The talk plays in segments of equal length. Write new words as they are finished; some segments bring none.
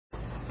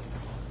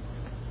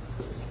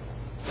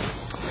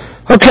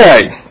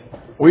Okay,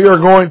 we are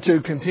going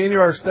to continue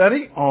our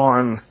study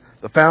on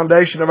the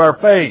foundation of our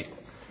faith,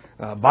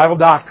 Bible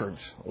doctrines,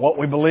 what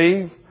we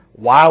believe,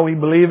 why we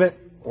believe it,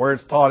 where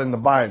it's taught in the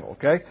Bible,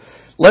 okay?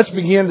 Let's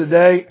begin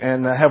today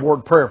and have a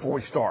word of prayer before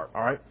we start,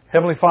 all right?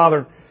 Heavenly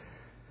Father,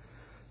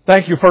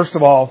 thank you first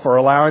of all for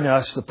allowing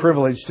us the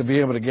privilege to be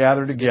able to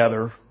gather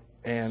together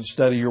and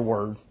study your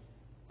Word.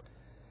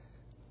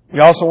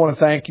 We also want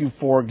to thank you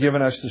for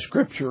giving us the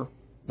Scripture,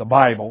 the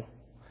Bible,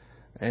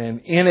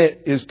 and in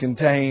it is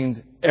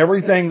contained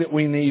everything that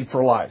we need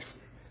for life,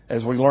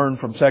 as we learned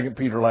from 2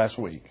 Peter last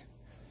week.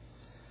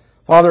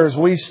 Father, as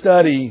we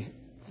study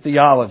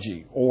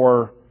theology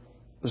or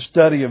the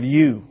study of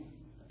you,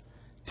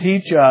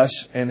 teach us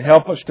and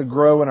help us to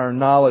grow in our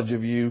knowledge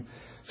of you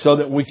so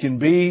that we can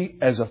be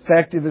as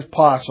effective as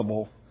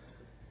possible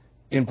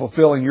in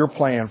fulfilling your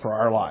plan for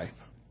our life.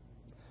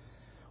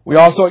 We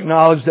also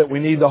acknowledge that we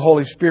need the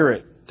Holy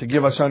Spirit to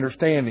give us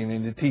understanding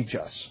and to teach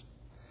us.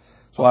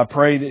 So I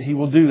pray that He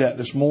will do that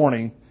this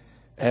morning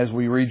as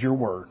we read your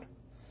Word.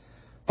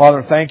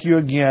 Father, thank you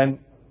again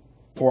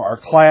for our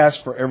class,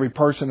 for every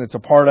person that's a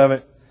part of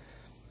it,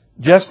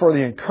 just for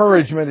the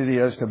encouragement it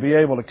is to be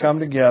able to come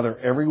together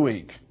every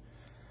week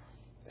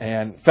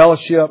and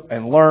fellowship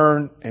and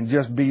learn and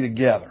just be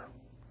together.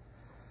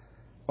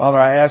 Father,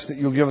 I ask that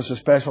you'll give us a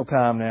special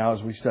time now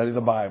as we study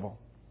the Bible.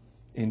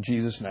 In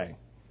Jesus' name.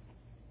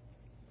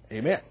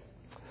 Amen.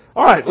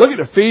 All right, look at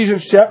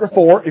Ephesians chapter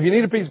 4. If you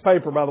need a piece of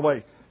paper, by the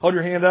way, hold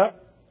your hand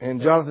up,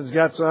 and Jonathan's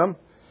got some.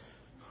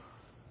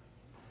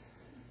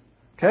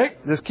 Okay,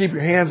 just keep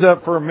your hands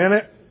up for a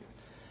minute.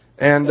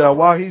 And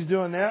while he's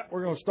doing that,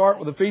 we're going to start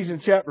with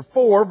Ephesians chapter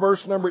 4,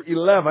 verse number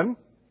 11.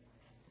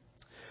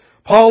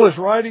 Paul is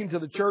writing to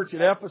the church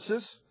at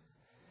Ephesus,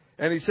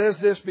 and he says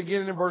this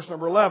beginning in verse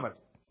number 11.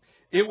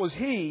 It was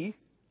He,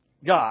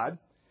 God,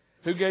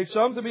 who gave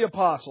some to be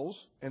apostles,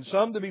 and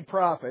some to be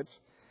prophets,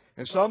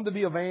 and some to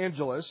be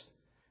evangelists,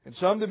 and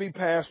some to be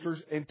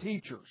pastors and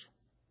teachers,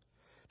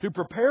 to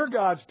prepare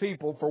God's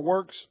people for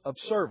works of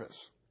service,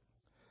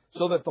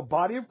 so that the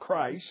body of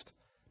Christ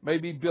may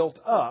be built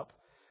up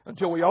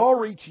until we all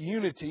reach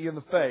unity in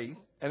the faith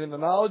and in the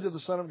knowledge of the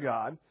Son of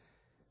God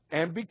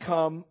and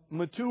become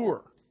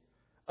mature,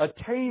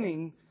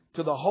 attaining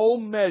to the whole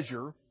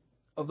measure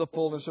of the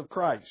fullness of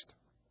Christ.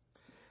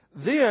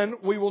 Then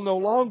we will no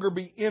longer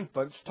be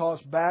infants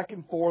tossed back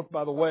and forth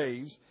by the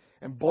waves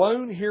and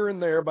blown here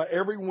and there by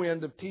every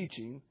wind of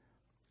teaching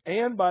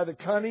and by the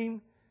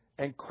cunning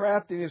and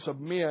craftiness of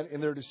men in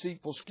their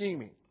deceitful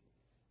scheming.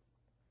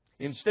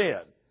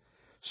 Instead,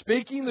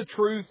 speaking the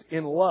truth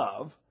in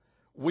love,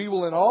 we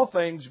will in all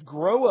things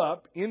grow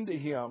up into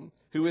Him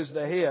who is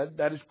the head,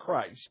 that is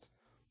Christ.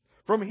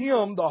 From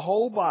Him, the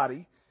whole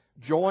body,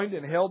 joined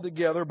and held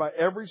together by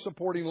every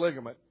supporting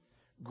ligament,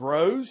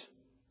 grows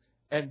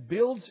and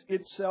builds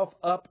itself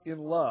up in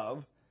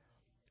love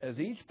as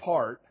each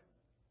part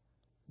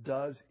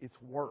does its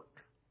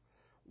work.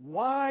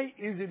 Why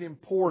is it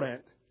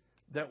important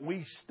that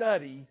we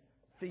study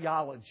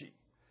theology?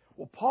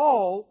 Well,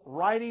 Paul,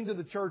 writing to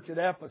the church at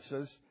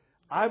Ephesus,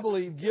 I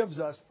believe gives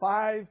us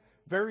 5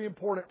 very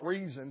important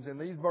reasons in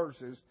these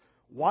verses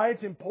why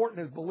it's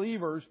important as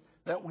believers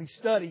that we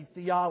study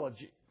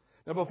theology.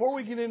 Now, before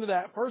we get into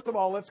that, first of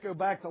all, let's go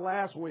back to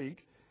last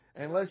week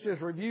and let's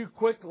just review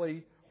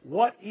quickly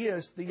what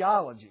is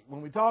theology.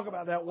 When we talk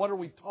about that, what are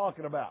we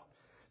talking about?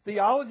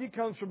 Theology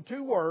comes from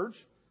 2 words,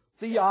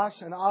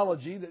 theos and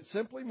ology, that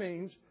simply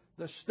means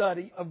the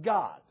study of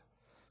God.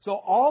 So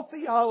all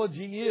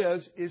theology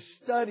is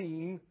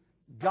studying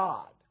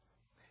God.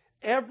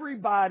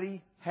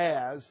 Everybody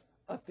has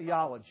a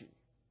theology.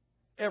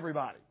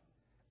 Everybody.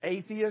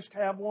 Atheists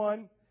have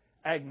one.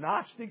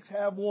 Agnostics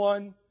have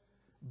one.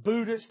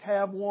 Buddhists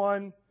have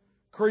one.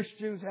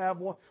 Christians have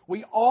one.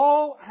 We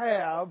all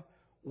have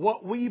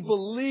what we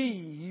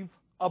believe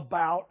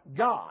about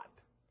God.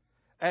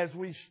 As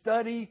we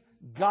study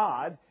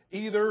God,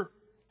 either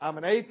I'm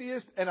an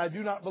atheist and I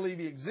do not believe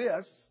He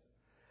exists.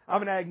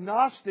 I'm an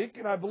agnostic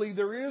and I believe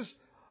there is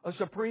a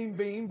supreme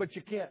being, but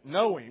you can't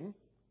know Him.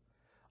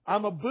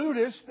 I'm a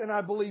Buddhist and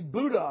I believe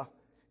Buddha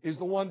is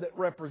the one that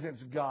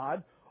represents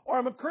God. Or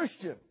I'm a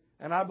Christian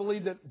and I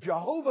believe that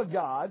Jehovah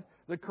God,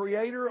 the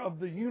creator of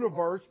the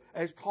universe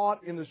as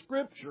taught in the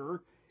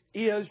Scripture,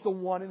 is the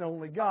one and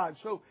only God.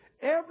 So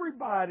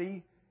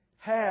everybody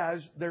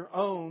has their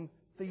own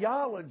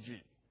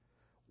theology,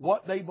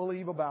 what they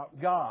believe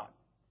about God.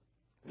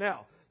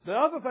 Now, the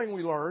other thing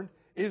we learned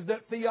is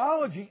that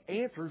theology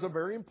answers a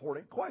very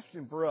important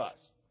question for us.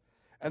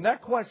 And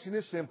that question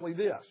is simply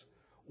this.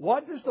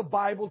 What does the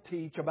Bible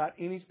teach about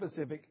any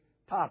specific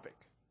topic?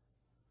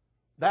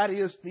 That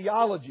is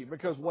theology,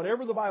 because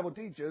whatever the Bible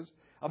teaches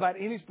about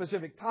any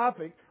specific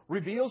topic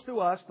reveals to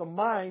us the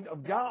mind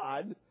of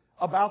God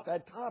about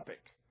that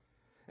topic.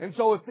 And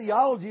so if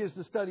theology is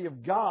the study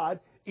of God,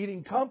 it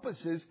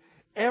encompasses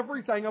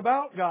everything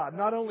about God,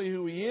 not only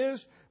who He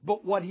is,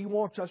 but what He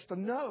wants us to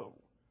know.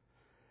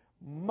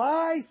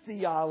 My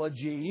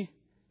theology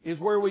is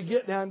where we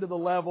get down to the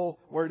level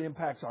where it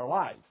impacts our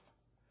life.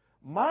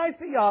 My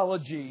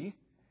theology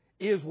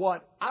is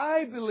what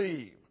I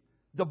believe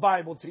the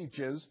Bible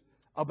teaches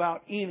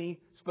about any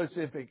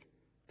specific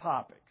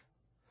topic.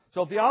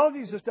 So theology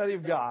is the study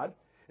of God.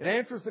 It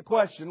answers the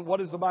question, what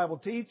does the Bible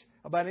teach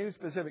about any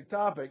specific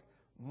topic?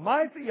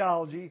 My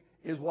theology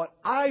is what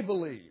I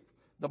believe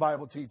the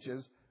Bible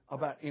teaches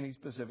about any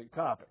specific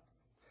topic.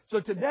 So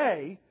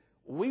today,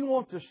 we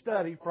want to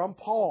study from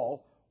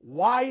Paul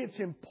why it's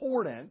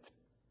important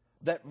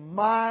that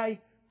my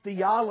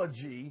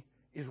theology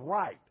is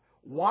right.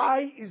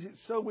 Why is it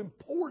so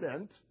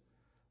important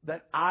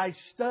that I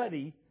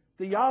study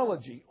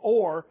theology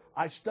or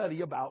I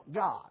study about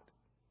God?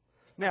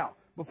 Now,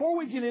 before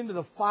we get into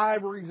the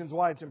 5 reasons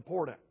why it's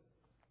important,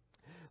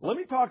 let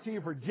me talk to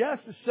you for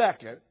just a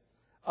second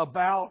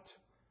about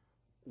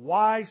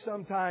why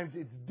sometimes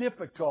it's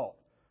difficult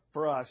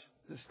for us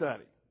to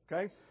study.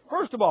 Okay?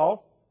 First of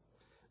all,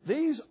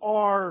 these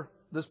are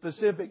the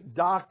specific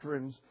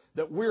doctrines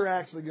that we're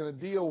actually going to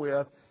deal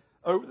with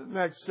over the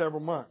next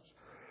several months.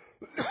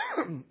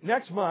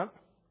 Next month,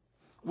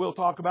 we'll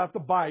talk about the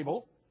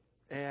Bible,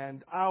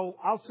 and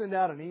I'll send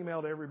out an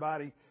email to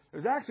everybody.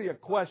 There's actually a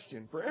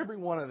question for every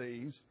one of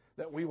these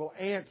that we will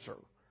answer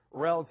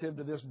relative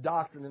to this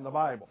doctrine in the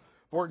Bible.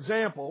 For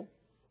example,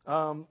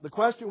 the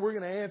question we're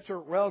going to answer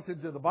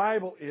relative to the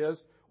Bible is,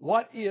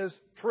 what is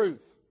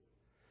truth?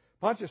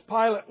 Pontius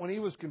Pilate, when he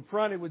was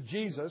confronted with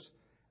Jesus,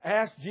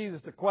 asked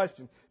Jesus the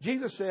question.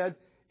 Jesus said,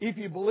 if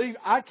you believe,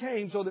 I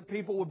came so that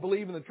people would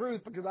believe in the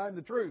truth because I'm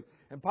the truth.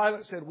 And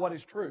Pilate said, what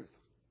is truth?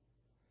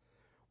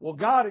 Well,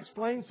 God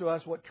explains to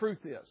us what truth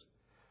is.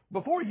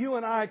 Before you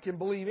and I can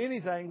believe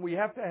anything, we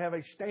have to have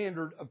a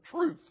standard of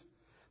truth.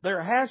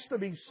 There has to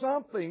be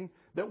something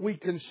that we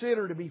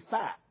consider to be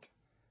fact.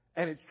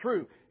 And it's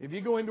true. If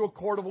you go into a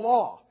court of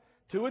law,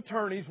 2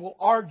 attorneys will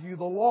argue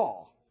the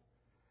law.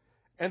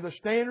 And the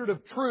standard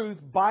of truth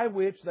by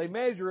which they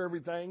measure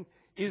everything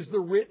is the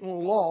written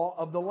law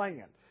of the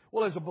land.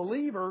 Well, as a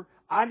believer,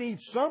 I need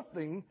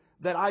something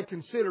that I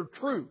consider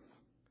truth.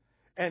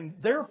 And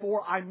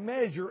therefore, I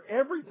measure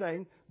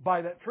everything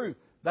by that truth.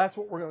 That's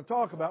what we're going to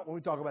talk about when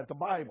we talk about the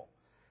Bible.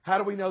 How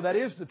do we know that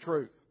is the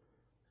truth?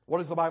 What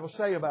does the Bible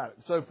say about it?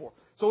 And so forth.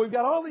 So we've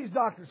got all these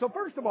doctrines. So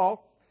first of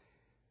all,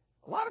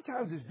 a lot of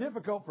times it's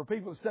difficult for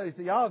people to study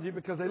theology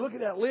because they look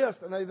at that list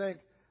and they think,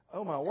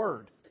 oh my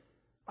word,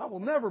 I will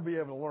never be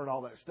able to learn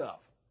all that stuff.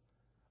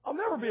 I'll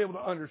never be able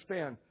to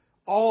understand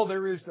all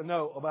there is to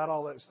know about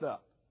all that stuff.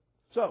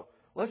 So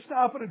let's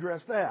stop and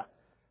address that.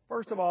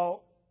 First of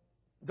all,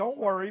 don't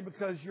worry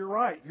because you're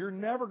right. You're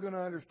never going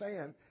to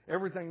understand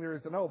everything there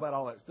is to know about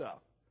all that stuff.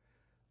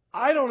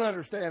 I don't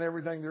understand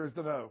everything there is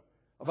to know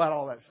about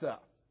all that stuff.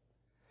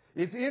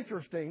 It's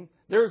interesting.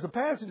 There is a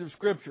passage of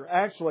Scripture,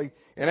 actually,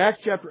 in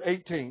Acts chapter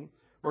 18,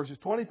 verses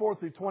 24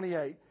 through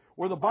 28,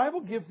 where the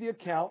Bible gives the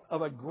account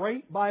of a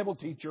great Bible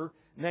teacher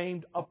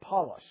named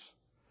Apollos.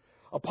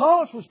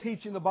 Apollos was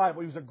teaching the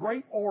Bible. He was a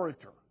great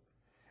orator,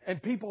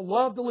 and people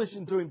loved to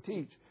listen to him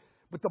teach.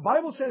 But the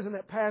Bible says in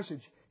that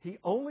passage, he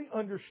only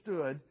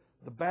understood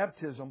the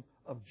baptism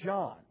of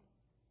John.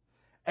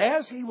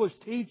 As he was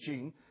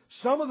teaching,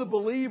 some of the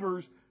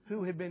believers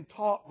who had been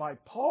taught by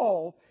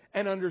Paul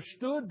and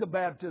understood the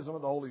baptism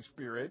of the Holy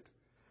Spirit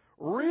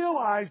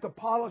realized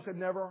Apollos had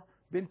never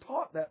been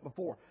taught that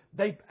before.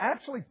 They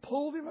actually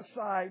pulled him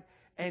aside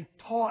and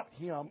taught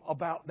him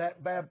about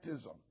that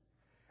baptism.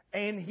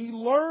 And he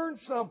learned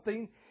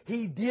something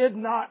he did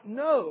not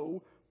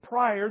know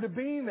prior to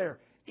being there,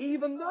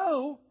 even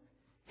though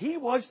he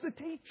was the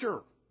teacher.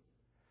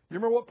 You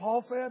remember what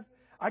Paul said?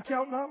 I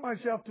count not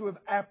myself to have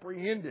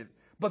apprehended,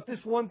 but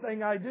this one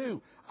thing I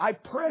do. I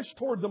press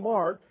toward the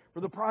mark for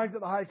the prize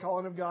of the high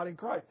calling of God in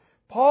Christ.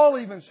 Paul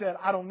even said,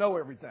 I don't know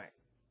everything.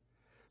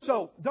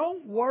 So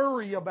don't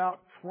worry about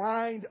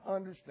trying to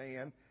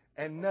understand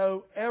and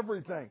know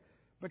everything,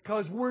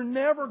 because we're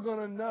never going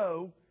to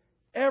know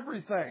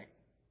everything.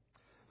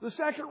 The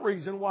second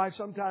reason why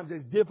sometimes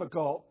it's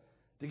difficult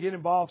to get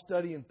involved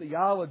studying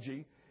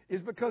theology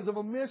is because of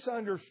a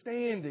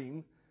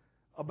misunderstanding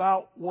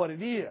about what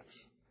it is.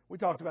 We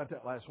talked about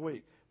that last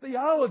week.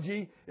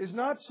 Theology is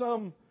not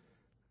some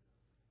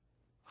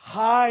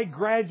high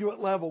graduate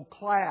level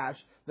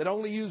class that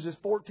only uses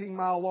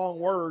 14-mile long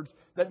words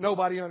that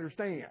nobody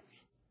understands.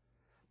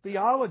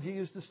 Theology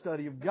is the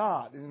study of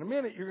God. And in a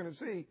minute you're going to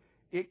see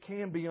it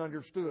can be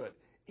understood,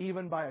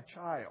 even by a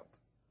child.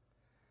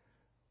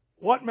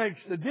 What makes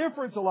the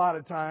difference a lot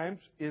of times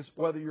is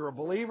whether you're a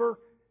believer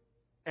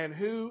and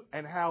who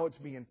and how it's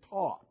being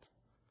taught.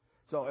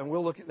 So, and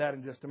we'll look at that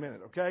in just a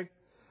minute, okay?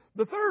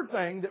 The third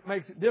thing that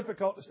makes it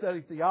difficult to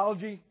study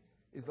theology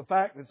is the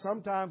fact that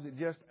sometimes it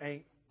just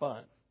ain't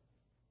fun.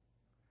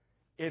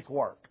 It's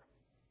work.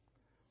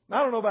 Now,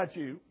 I don't know about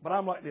you, but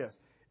I'm like this.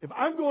 If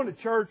I'm going to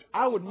church,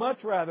 I would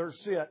much rather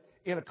sit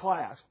in a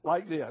class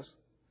like this,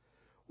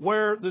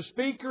 where the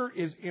speaker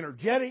is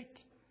energetic,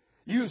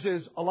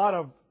 uses a lot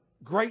of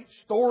great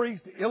stories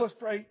to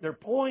illustrate their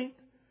point.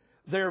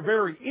 They're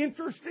very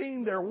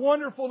interesting. They're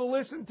wonderful to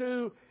listen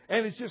to.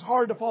 And it's just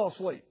hard to fall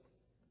asleep.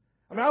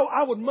 I mean,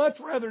 I would much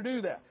rather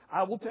do that.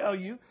 I will tell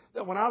you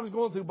that when I was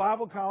going through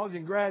Bible college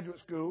and graduate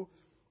school,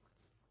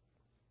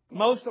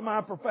 Most of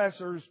my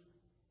professors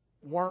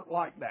weren't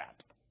like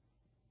that.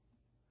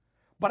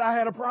 But I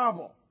had a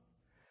problem.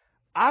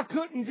 I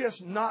couldn't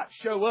just not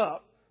show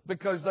up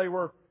because they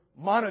were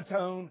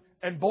monotone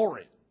and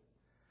boring.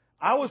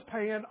 I was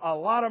paying a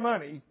lot of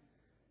money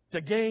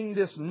to gain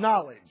this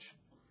knowledge.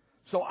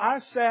 So I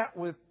sat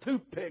with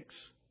toothpicks,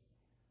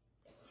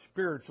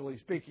 spiritually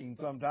speaking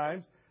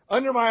sometimes,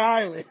 under my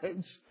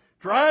eyelids,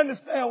 trying to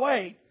stay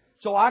awake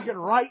so I could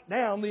write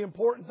down the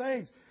important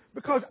things.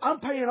 Because I'm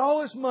paying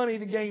all this money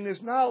to gain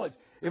this knowledge.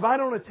 If I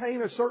don't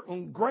attain a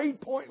certain grade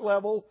point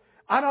level,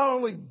 I not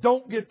only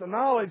don't get the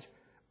knowledge,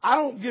 I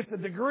don't get the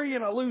degree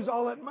and I lose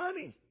all that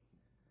money.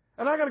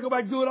 And I got to go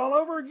back and do it all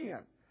over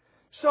again.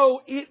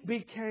 So it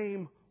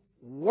became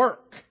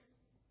work.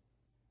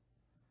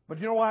 But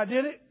you know why I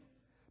did it?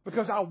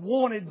 Because I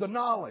wanted the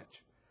knowledge.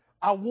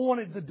 I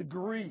wanted the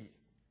degree.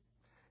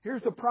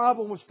 Here's the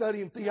problem with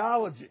studying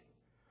theology.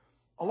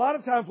 A lot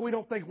of times we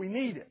don't think we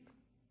need it.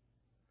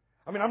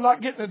 I mean, I'm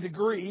not getting a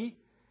degree.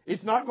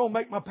 It's not going to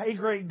make my pay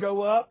grade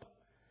go up.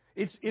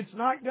 It's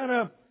not going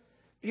to,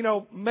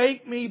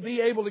 make me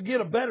be able to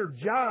get a better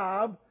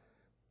job.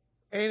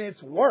 And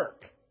it's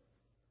work.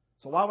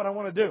 So why would I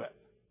want to do it?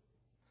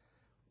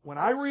 When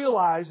I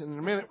realize, and in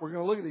a minute we're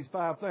going to look at these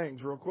 5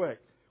 things real quick.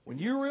 When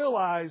you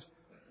realize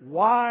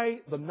why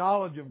the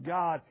knowledge of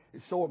God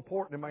is so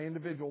important in my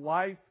individual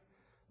life,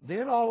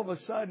 then all of a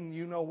sudden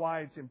you know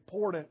why it's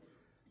important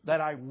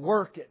that I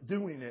work at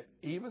doing it,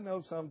 even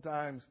though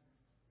sometimes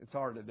it's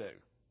hard to do.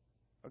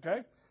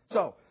 Okay?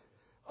 So,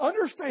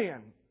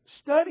 understand,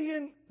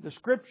 studying the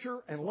Scripture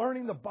and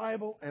learning the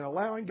Bible and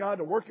allowing God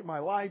to work in my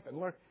life and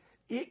learn,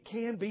 it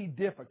can be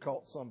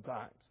difficult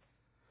sometimes.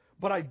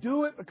 But I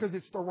do it because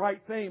it's the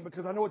right thing,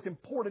 because I know it's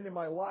important in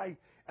my life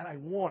and I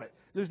want it.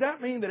 Does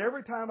that mean that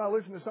every time I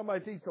listen to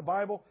somebody teach the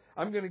Bible,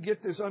 I'm going to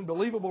get this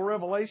unbelievable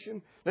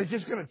revelation that's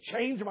just going to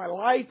change my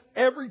life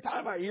every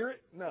time I hear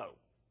it? No.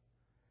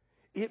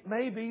 It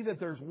may be that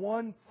there's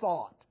one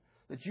thought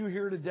that you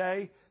hear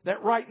today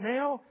that right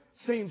now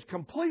seems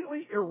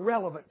completely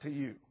irrelevant to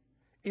you.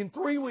 In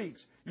 3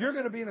 weeks, you're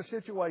going to be in a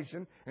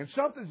situation and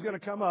something's going to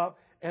come up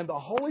and the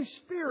Holy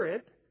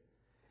Spirit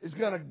is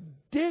going to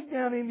dig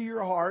down into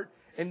your heart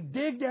and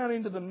dig down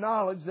into the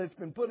knowledge that's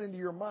been put into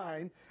your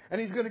mind. And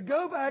He's going to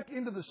go back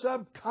into the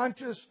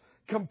subconscious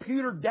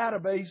computer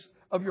database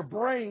of your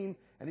brain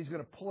and He's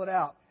going to pull it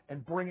out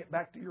and bring it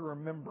back to your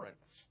remembrance.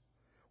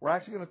 We're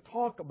actually going to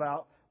talk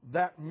about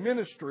that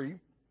ministry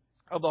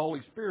of the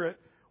Holy Spirit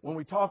when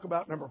we talk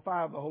about number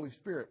 5, the Holy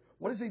Spirit.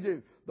 What does He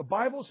do? The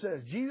Bible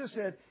says, Jesus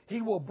said,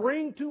 He will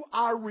bring to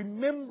our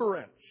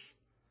remembrance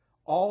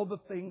all the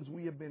things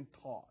we have been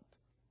taught.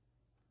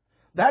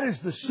 That is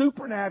the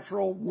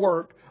supernatural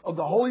work of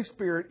the Holy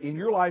Spirit in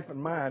your life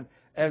and mine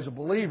as a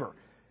believer.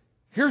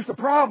 Here's the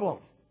problem.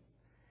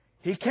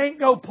 He can't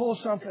go pull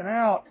something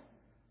out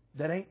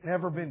that ain't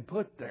never been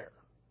put there.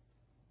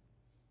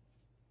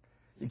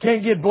 You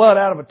can't get blood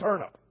out of a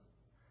turnip.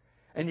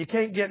 And you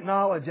can't get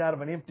knowledge out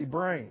of an empty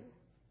brain.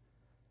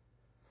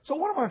 So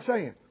what am I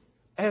saying?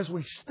 As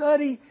we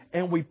study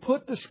and we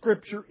put the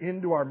Scripture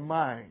into our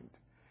mind,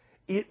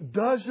 it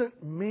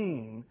doesn't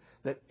mean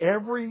that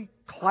every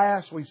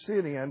class we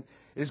sit in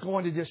is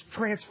going to just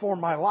transform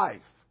my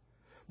life.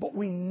 But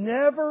we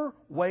never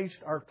waste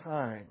our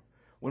time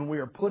when we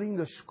are putting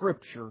the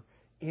Scripture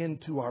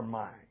into our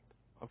mind.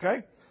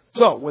 Okay?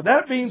 So, with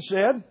that being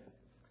said,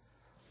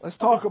 let's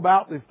talk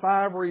about the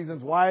 5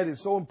 reasons why it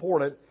is so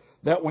important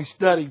that we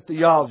study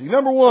theology.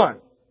 Number 1,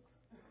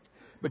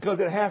 because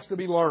it has to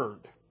be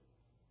learned.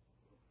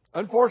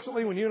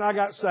 Unfortunately, when you and I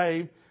got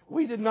saved,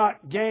 we did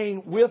not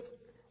gain with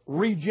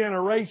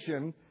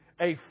regeneration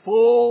a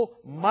full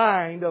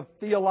mind of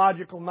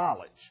theological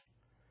knowledge.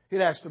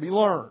 It has to be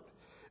learned.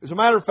 As a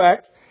matter of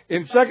fact,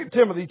 in 2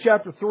 Timothy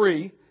chapter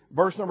 3,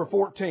 verse number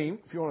 14,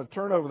 if you want to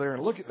turn over there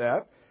and look at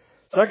that,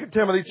 2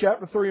 Timothy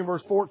chapter 3 and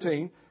verse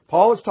 14,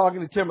 Paul is talking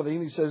to Timothy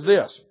and he says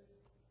this,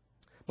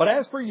 "But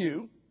as for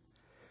you,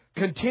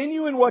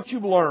 continue in what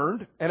you've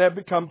learned and have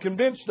become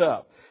convinced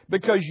of,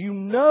 because you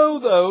know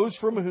those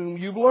from whom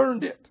you've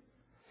learned it,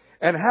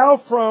 and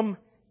how from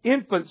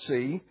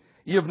infancy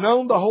you have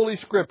known the Holy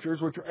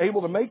Scriptures, which are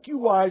able to make you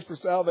wise for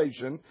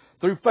salvation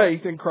through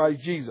faith in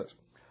Christ Jesus.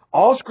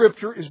 All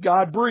Scripture is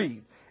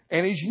God-breathed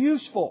and is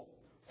useful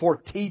for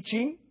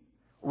teaching,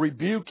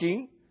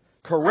 rebuking,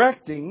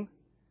 correcting,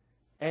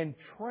 and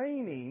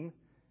training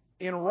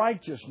in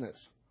righteousness."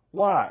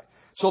 Why?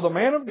 So the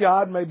man of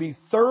God may be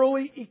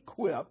thoroughly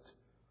equipped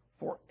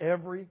for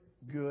every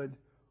good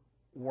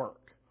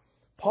work.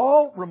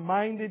 Paul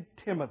reminded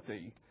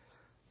Timothy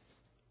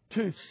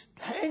to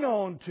hang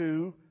on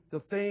to the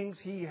things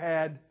he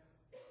had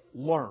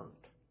learned.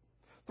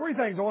 3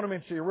 things I want to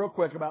mention to you real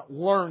quick about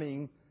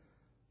learning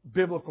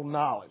biblical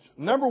knowledge.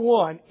 Number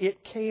 1,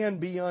 it can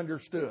be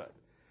understood.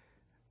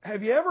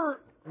 Have you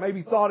ever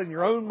maybe thought in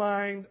your own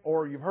mind,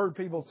 or you've heard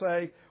people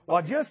say, "Well,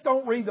 I just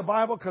don't read the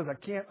Bible because I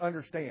can't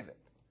understand it."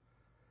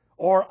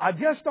 Or, "I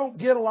just don't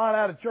get a lot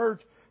out of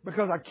church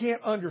because I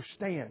can't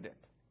understand it."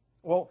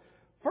 Well,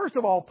 first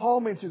of all,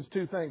 Paul mentions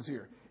 2 things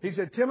here. He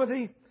said,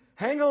 Timothy,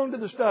 hang on to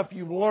the stuff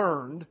you've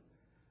learned.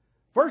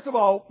 First of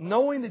all,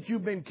 knowing that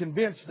you've been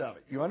convinced of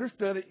it. You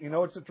understood it. You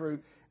know it's the truth.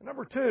 And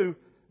number two,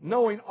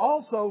 knowing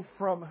also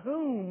from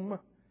whom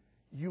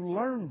you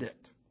learned it.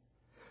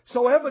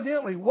 So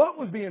evidently what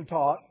was being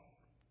taught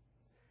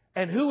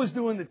and who was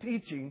doing the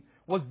teaching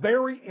was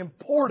very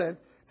important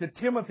to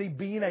Timothy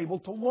being able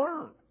to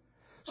learn.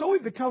 So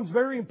it becomes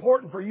very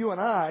important for you and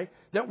I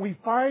that we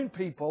find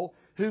people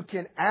who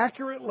can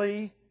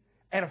accurately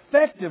and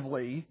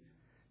effectively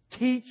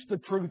teach the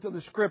truth of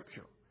the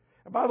Scripture.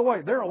 And by the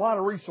way, there are a lot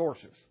of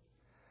resources.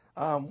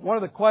 One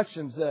of the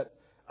questions that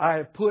I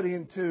have put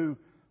into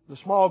the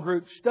small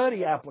group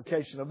study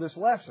application of this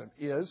lesson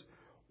is,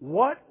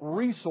 what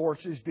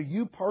resources do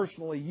you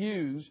personally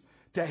use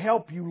to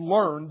help you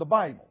learn the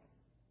Bible?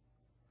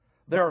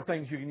 There are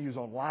things you can use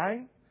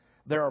online.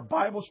 There are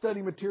Bible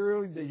study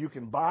materials that you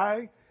can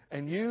buy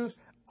and use.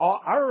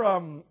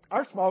 Our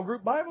small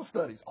group Bible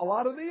studies, a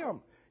lot of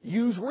them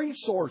use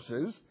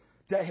resources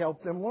to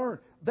help them learn.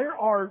 There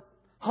are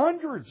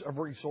hundreds of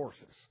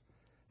resources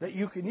that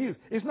you can use.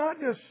 It's not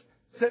just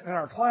sitting in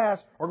our class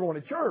or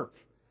going to church.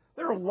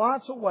 There are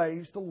lots of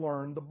ways to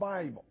learn the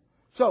Bible.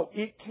 So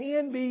it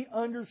can be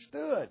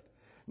understood.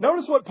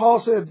 Notice what Paul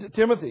said to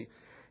Timothy.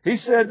 He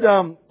said,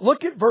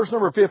 look at verse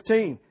number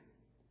 15.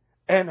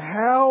 And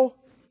how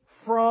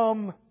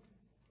from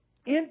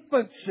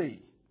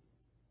infancy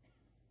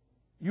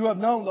you have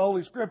known the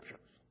Holy Scriptures.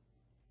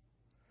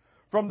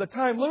 From the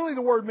time, literally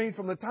the word means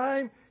from the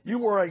time you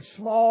were a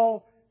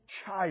small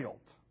child.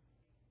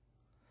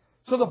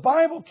 So the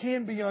Bible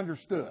can be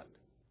understood.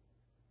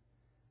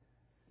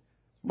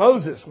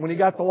 Moses, when he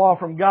got the law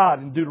from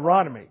God in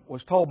Deuteronomy,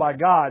 was told by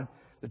God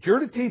that you're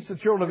to teach the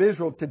children of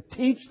Israel to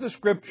teach the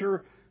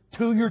Scripture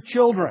to your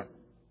children.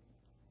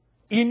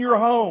 In your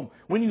home,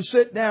 when you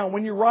sit down,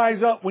 when you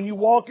rise up, when you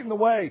walk in the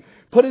way.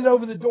 Put it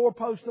over the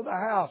doorpost of the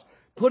house.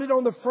 Put it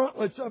on the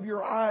frontlets of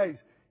your eyes.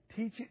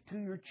 Teach it to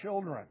your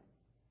children.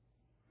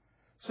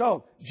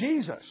 So,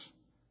 Jesus,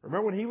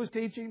 remember when He was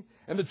teaching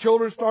and the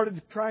children started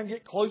to try and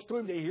get close to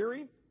Him to hear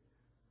Him?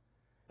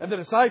 And the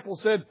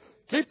disciples said,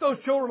 keep those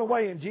children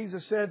away. And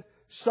Jesus said,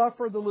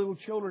 suffer the little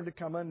children to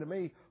come unto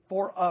me,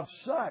 for of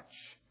such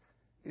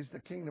is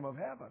the kingdom of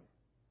heaven.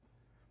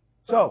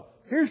 So,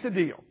 here's the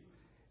deal.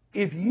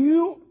 If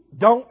you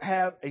don't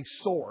have a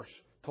source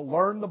to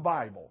learn the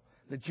Bible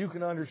that you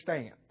can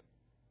understand,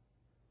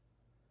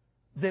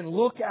 then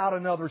look out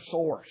another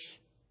source.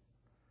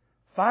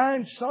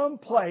 Find some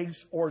place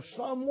or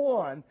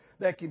someone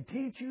that can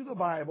teach you the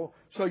Bible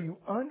so you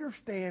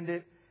understand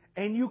it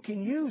and you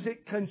can use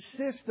it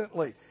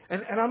consistently.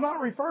 And I'm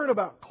not referring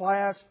about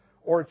class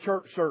or a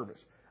church service.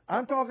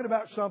 I'm talking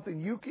about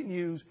something you can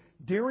use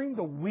during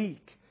the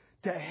week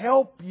to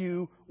help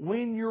you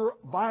when you're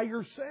by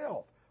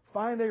yourself.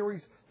 Find a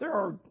reason. There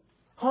are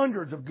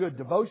hundreds of good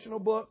devotional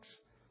books,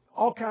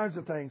 all kinds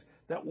of things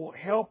that will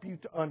help you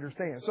to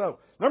understand. So,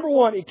 number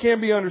one, it can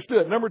be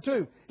understood. Number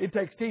two, it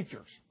takes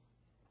teachers.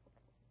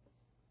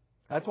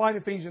 That's why in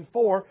Ephesians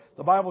 4,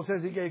 the Bible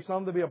says He gave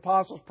some to be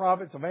apostles,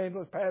 prophets,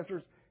 evangelists,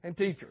 pastors, and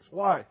teachers.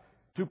 Why?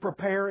 To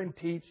prepare and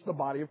teach the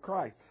body of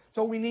Christ.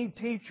 So we need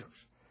teachers.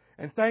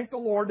 And thank the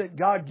Lord that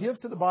God gives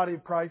to the body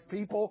of Christ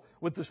people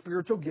with the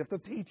spiritual gift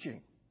of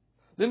teaching.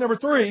 Then number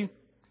three,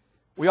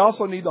 we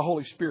also need the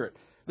Holy Spirit.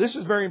 This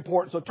is very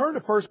important. So turn to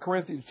 1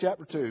 Corinthians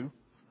chapter 2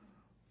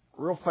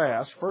 real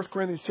fast. 1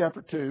 Corinthians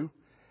chapter 2.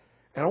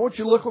 And I want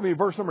you to look with me at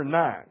verse number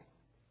 9.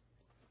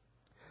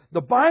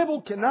 The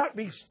Bible cannot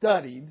be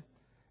studied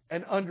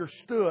and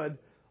understood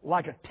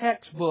like a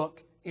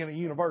textbook in a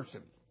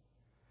university.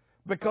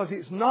 Because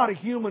it's not a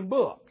human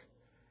book.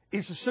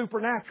 It's a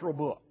supernatural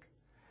book.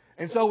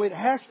 And so it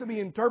has to be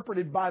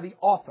interpreted by the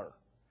author.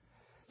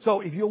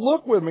 So if you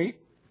look with me,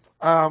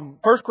 1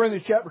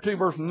 Corinthians chapter 2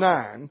 verse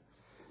 9,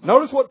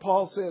 notice what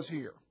Paul says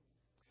here.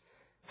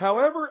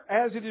 However,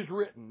 as it is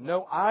written,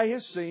 no eye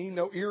has seen,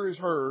 no ear has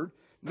heard,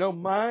 no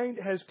mind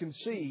has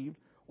conceived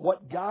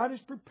what God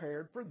has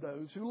prepared for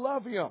those who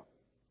love Him.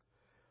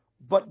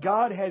 But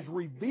God has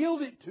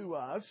revealed it to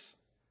us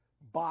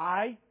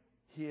by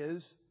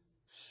His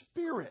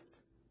Spirit.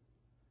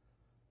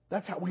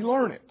 That's how we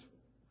learn it.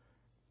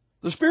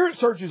 The Spirit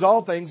searches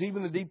all things,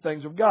 even the deep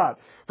things of God.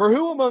 For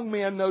who among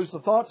men knows the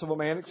thoughts of a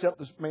man except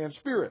the man's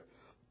spirit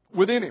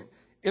within him?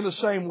 In the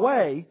same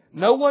way,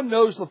 no one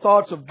knows the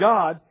thoughts of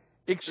God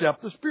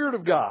except the Spirit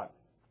of God.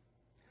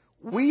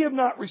 We have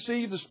not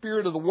received the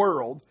spirit of the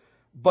world,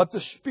 but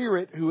the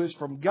Spirit who is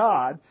from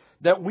God,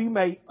 that we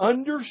may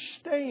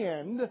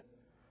understand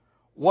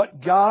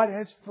what God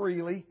has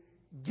freely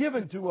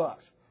given to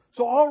us.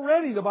 So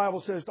already the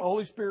Bible says the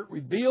Holy Spirit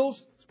reveals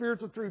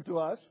spiritual truth to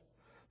us.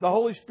 The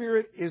Holy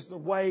Spirit is the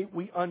way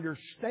we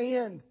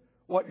understand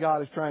what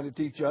God is trying to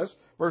teach us.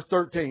 Verse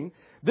 13,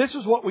 this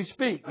is what we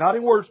speak, not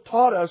in words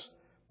taught us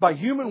by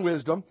human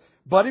wisdom,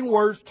 but in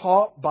words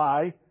taught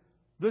by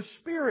the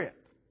Spirit.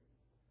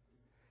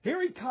 Here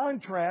he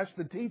contrasts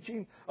the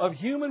teaching of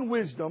human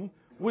wisdom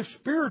with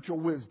spiritual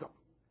wisdom.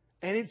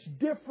 And it's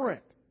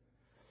different.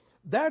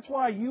 That's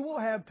why you will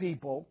have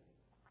people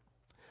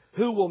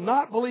who will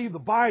not believe the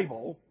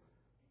Bible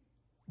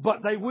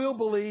but they will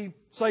believe,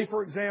 say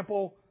for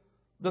example,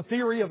 the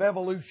theory of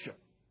evolution.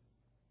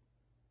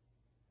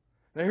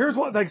 Now here's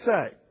what they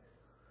say.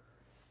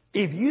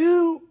 If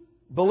you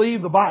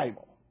believe the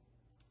Bible,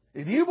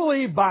 if you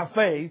believe by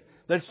faith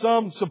that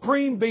some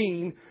supreme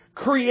being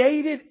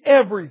created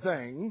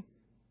everything,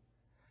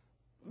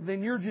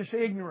 then you're just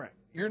ignorant.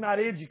 You're not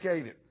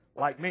educated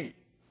like me.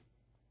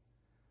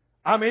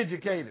 I'm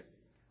educated.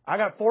 I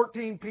got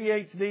 14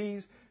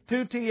 PhDs,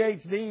 2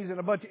 THDs, and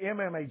a bunch of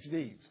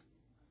MMHDs.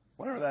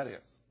 Whatever that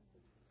is.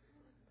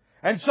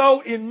 And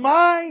so in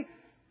my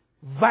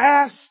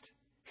vast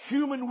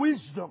human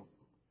wisdom,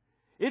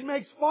 it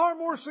makes far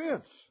more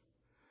sense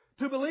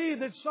to believe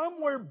that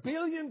somewhere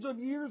billions of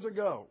years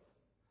ago,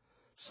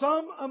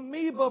 some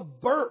amoeba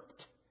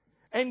burped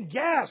and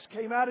gas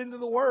came out into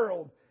the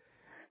world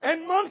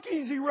and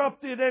monkeys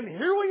erupted and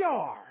here we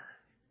are.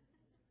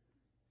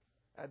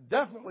 That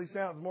definitely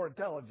sounds more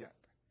intelligent.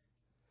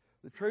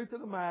 The truth of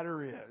the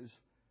matter is,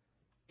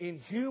 in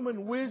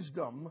human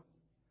wisdom,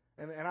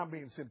 and I'm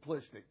being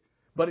simplistic,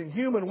 but in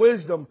human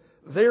wisdom,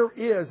 there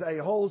is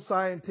a whole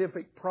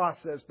scientific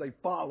process they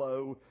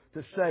follow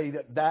to say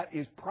that that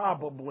is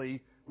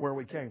probably where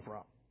we came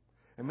from.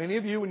 And many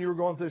of you, when you were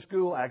going through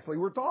school, actually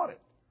were taught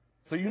it.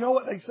 So you know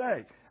what they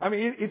say. I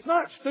mean, it's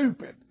not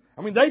stupid.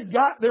 I mean, they've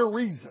got their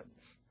reasons.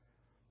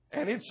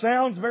 And it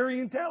sounds very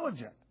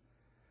intelligent.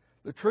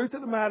 The truth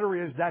of the matter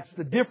is that's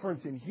the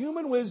difference in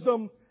human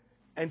wisdom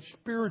and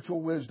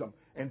spiritual wisdom.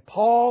 And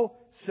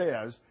Paul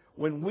says,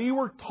 when we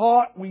were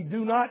taught, we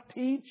do not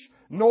teach,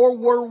 nor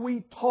were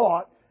we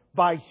taught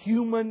by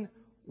human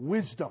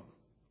wisdom.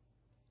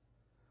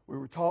 We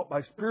were taught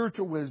by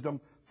spiritual wisdom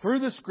through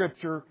the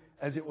Scripture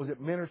as it was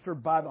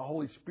administered by the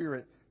Holy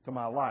Spirit to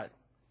my life.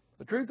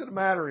 The truth of the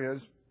matter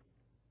is,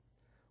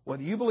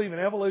 whether you believe in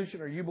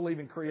evolution or you believe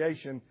in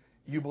creation,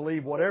 you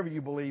believe whatever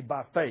you believe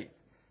by faith.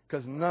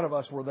 Because none of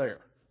us were there.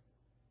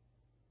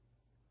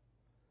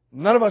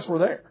 None of us were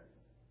there.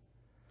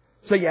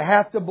 So you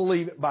have to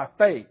believe it by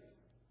faith.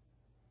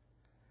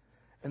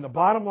 And the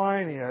bottom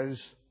line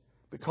is,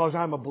 because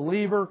I'm a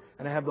believer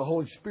and I have the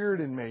Holy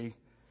Spirit in me,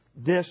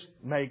 this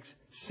makes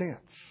sense.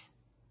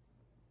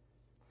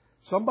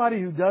 Somebody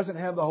who doesn't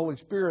have the Holy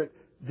Spirit,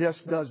 this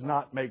does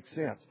not make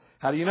sense.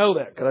 How do you know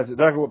that? Because that's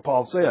exactly what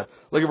Paul said.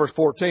 Look at verse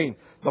 14.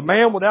 The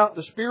man without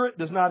the Spirit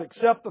does not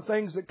accept the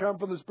things that come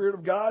from the Spirit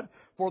of God,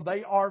 for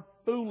they are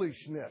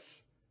foolishness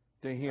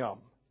to him.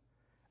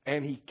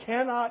 And he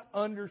cannot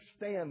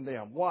understand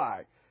them.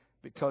 Why?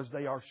 Because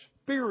they are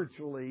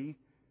spiritually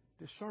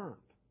discerned.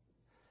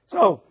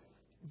 So,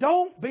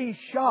 don't be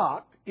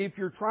shocked if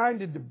you're trying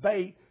to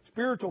debate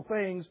spiritual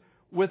things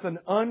with an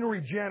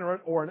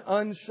unregenerate or an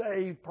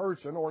unsaved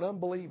person or an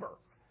unbeliever.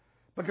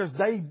 Because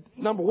they,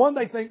 number one,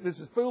 they think this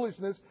is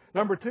foolishness.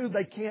 Number two,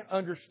 they can't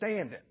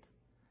understand it.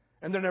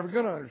 And they're never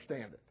going to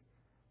understand it.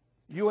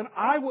 You and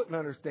I wouldn't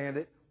understand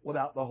it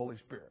without the Holy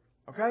Spirit.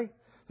 Okay?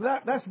 So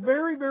that's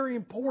very, very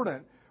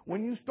important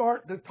when you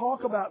start to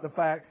talk about the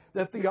fact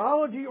that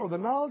theology or the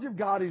knowledge of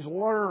God is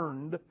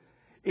learned.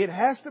 It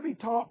has to be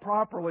taught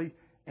properly,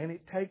 and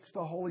it takes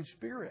the Holy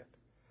Spirit.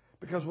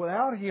 Because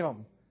without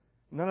Him,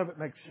 none of it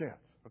makes sense.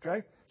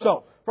 Okay?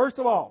 So, first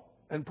of all,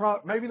 and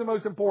maybe the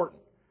most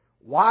important,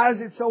 why is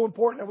it so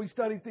important that we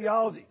study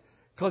theology?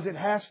 Because it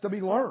has to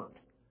be learned.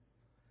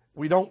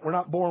 We're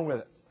not born with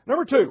it.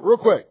 Number two, real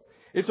quick.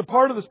 It's a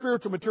part of the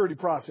spiritual maturity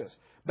process.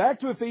 Back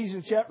to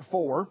Ephesians chapter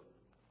 4.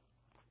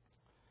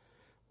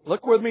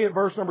 Look with me at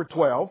verse number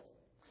 12.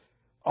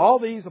 All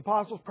these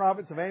apostles,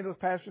 prophets, evangelists,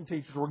 pastors, and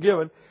teachers were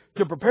given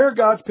to prepare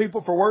God's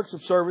people for works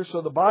of service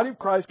so the body of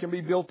Christ can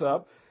be built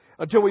up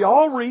until we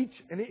all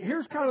reach, and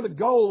here's kind of the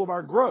goal of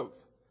our growth,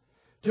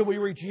 till we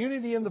reach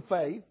unity in the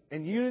faith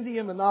and unity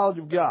in the knowledge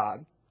of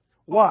God.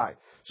 Why?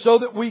 So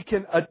that we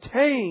can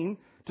attain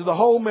to the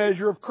whole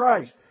measure of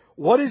Christ.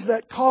 What is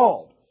that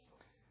called?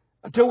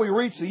 Until we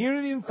reach the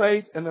unity in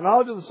faith and the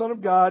knowledge of the Son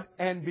of God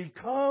and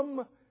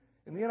become,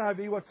 in the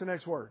NIV, what's the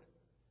next word?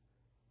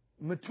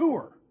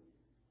 Mature.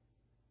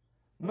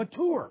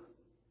 Mature.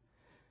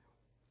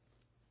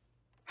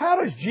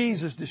 How does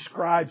Jesus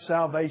describe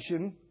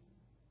salvation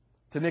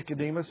to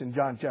Nicodemus in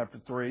John chapter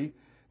 3?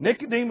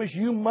 Nicodemus,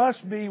 you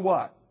must be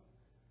what?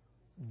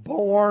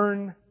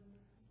 Born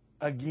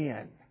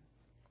again.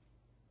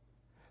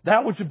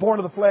 That which is born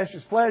of the flesh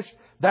is flesh.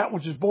 That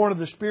which is born of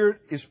the Spirit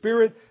is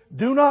spirit.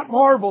 Do not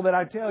marvel that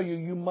I tell you,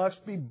 you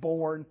must be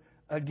born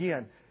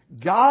again.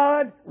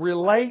 God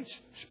relates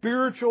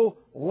spiritual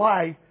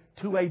life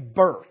to a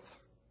birth.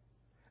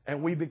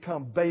 And we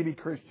become baby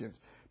Christians.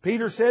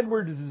 Peter said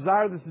we're to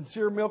desire the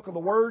sincere milk of the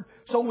Word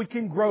so we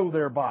can grow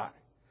thereby.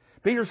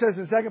 Peter says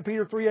in 2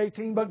 Peter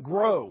 3:18, but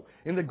grow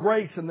in the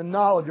grace and the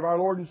knowledge of our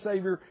Lord and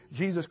Savior,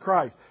 Jesus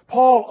Christ.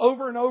 Paul,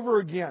 over and over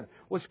again,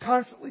 was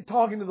constantly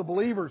talking to the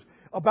believers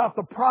about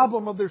the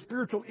problem of their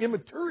spiritual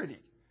immaturity.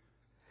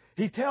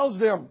 He tells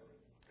them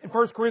in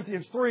 1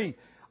 Corinthians 3,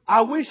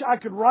 I wish I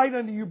could write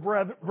unto you,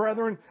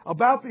 brethren,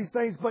 about these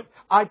things, but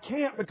I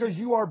can't because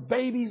you are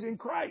babies in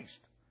Christ.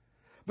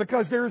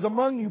 Because there is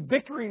among you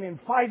bickering and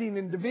fighting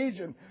and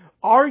division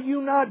Are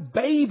you not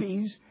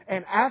babies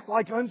and act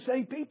like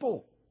unsaved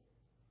people?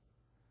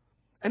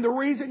 And the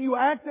reason you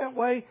act that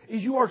way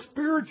is you are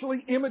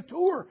spiritually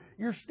immature.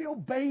 You're still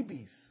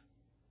babies.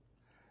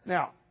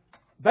 Now,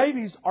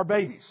 babies are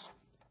babies.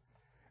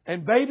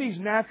 And babies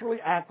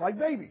naturally act like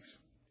babies.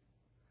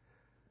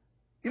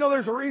 You know,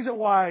 there's a reason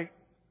why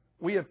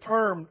we have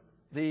termed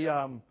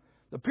the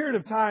period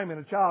of time in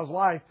a child's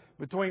life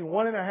between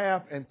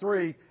 1.5 and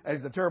 3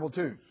 as the terrible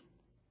twos.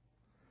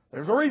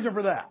 There's a reason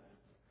for that.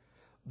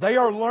 They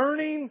are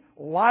learning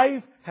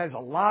life has a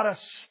lot of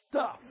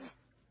stuff.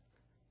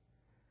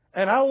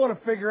 And I want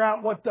to figure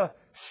out what the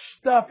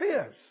stuff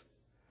is.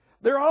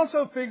 They're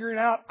also figuring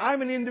out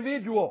I'm an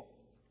individual.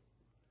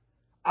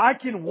 I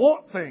can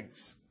want things.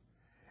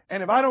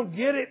 And if I don't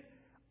get it,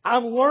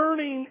 I'm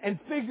learning and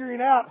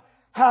figuring out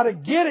how to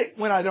get it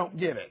when I don't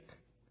get it.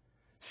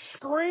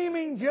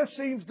 Screaming just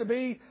seems to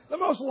be the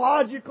most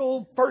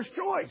logical first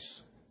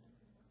choice.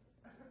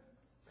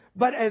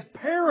 But as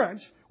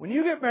parents, when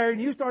you get married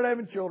and you start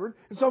having children,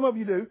 and some of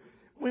you do,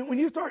 when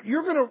you start,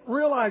 you're going to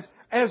realize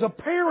as a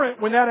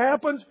parent, when that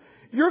happens,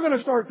 you're going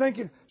to start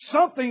thinking,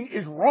 something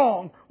is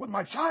wrong with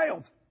my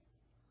child.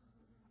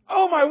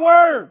 Oh my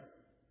word!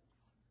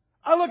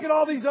 I look at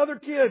all these other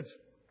kids,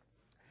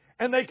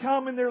 and they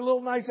come in their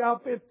little nice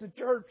outfits to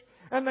church,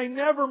 and they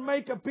never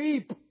make a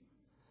peep.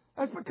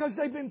 That's because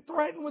they've been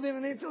threatened within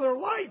an inch of their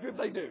life if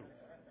they do.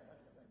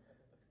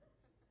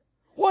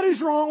 What is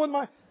wrong with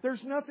my...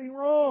 There's nothing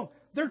wrong.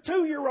 They're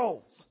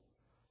 2-year-olds.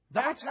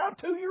 That's how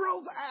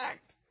 2-year-olds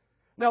act.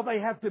 Now, they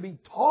have to be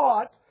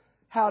taught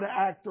how to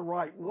act the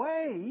right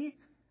way,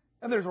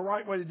 and there's a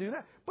right way to do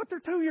that, but they're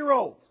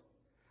 2-year-olds.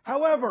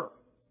 However,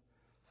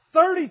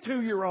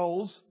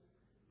 32-year-olds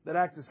that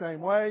act the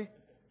same way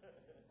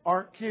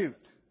aren't cute.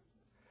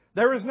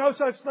 There is no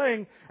such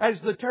thing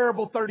as the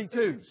terrible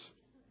 32s.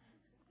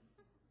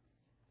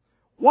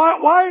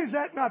 Why is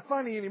that not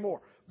funny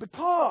anymore?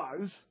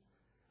 Because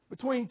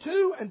between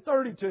 2 and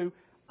 32,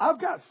 I've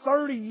got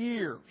 30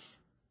 years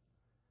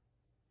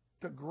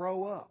to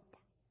grow up.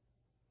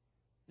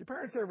 Your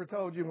parents ever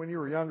told you when you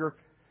were younger,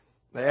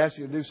 they asked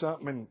you to do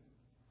something and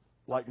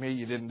like me,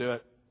 you didn't do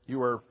it? You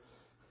were,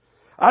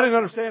 I didn't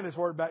understand this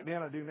word back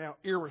then, I do now,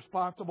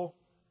 irresponsible.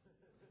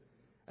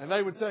 And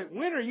they would say,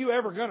 when are you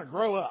ever going to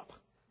grow up?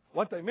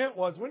 What they meant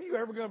was, when are you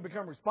ever going to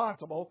become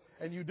responsible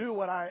and you do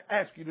what I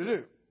ask you to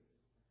do?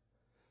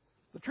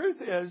 The truth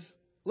is,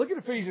 look at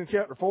Ephesians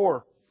chapter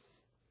 4.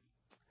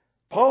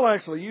 Paul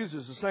actually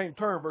uses the same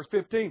term, verse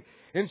 15.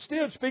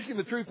 Instead, speaking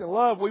the truth in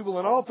love, we will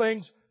in all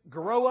things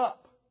grow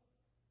up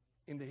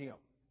into Him.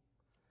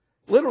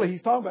 Literally,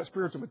 he's talking about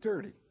spiritual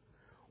maturity.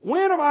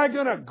 When am I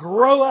going to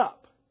grow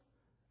up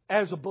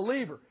as a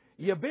believer?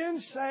 You've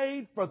been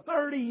saved for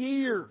 30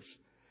 years.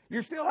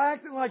 You're still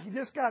acting like you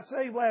just got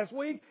saved last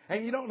week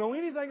and you don't know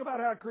anything about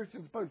how a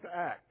Christian's supposed to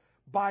act.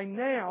 By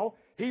now,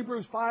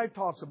 Hebrews 5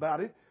 talks about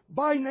it.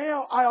 By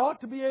now, I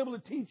ought to be able to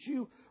teach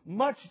you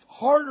much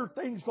harder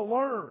things to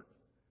learn.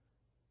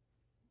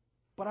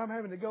 But I'm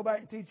having to go back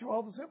and teach you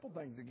all the simple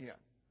things again.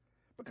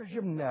 Because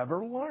you've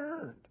never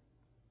learned.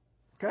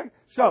 Okay?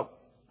 So,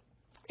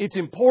 it's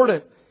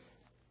important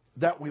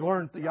that we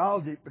learn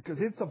theology because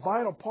it's a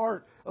vital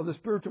part of the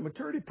spiritual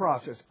maturity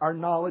process, our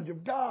knowledge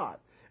of God.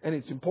 And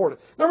it's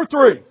important. Number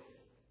 3,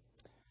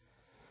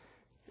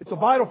 it's a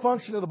vital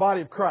function of the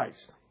body of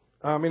Christ.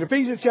 In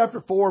Ephesians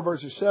chapter 4,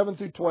 verses 7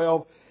 through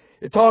 12,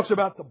 it talks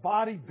about the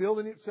body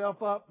building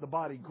itself up, the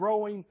body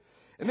growing.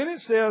 And then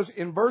it says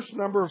in verse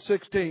number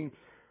 16,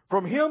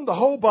 from Him the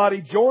whole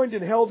body joined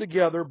and held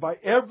together by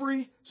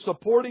every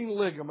supporting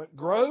ligament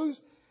grows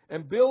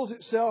and builds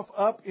itself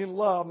up in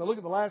love. Now look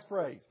at the last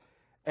phrase.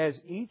 As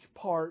each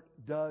part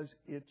does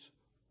its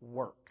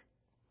work.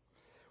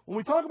 When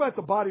we talk about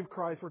the body of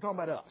Christ, we're talking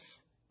about us.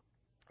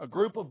 A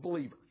group of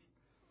believers.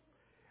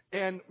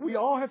 And we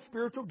all have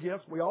spiritual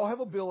gifts. We all have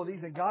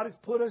abilities. And God has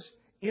put us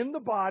in the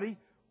body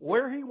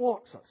where He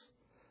wants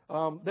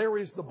us. There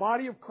is the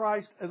body of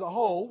Christ as a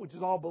whole, which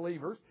is all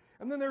believers.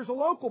 And then there's a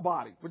local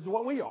body, which is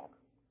what we are.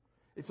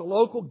 It's a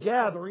local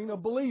gathering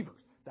of believers.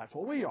 That's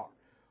what we are.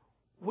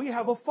 We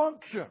have a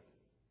function.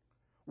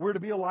 We're to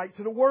be a light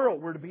to the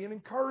world. We're to be an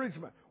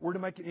encouragement. We're to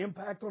make an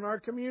impact on our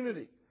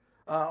community.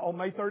 On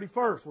May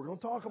 31st, we're going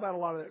to talk about a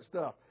lot of that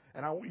stuff.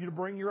 And I want you to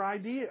bring your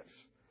ideas.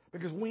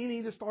 Because we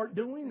need to start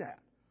doing that.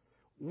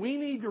 We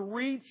need to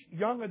reach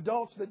young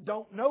adults that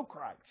don't know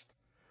Christ.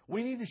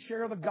 We need to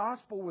share the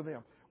gospel with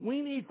them.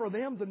 We need for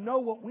them to know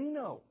what we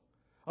know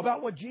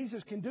about what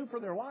Jesus can do for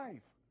their life.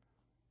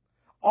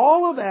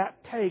 All of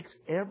that takes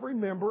every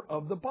member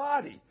of the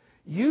body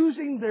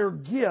using their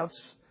gifts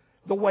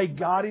the way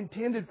God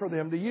intended for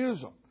them to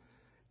use them.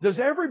 Does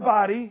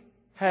everybody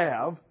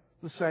have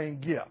the same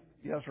gift?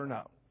 Yes or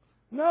no?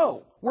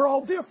 No. We're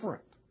all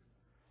different.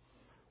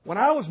 When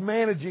I was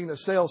managing a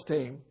sales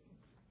team,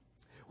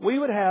 we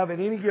would have at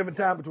any given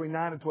time between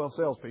 9 and 12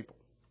 salespeople.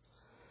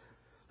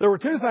 There were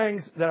 2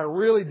 things that I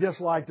really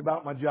disliked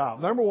about my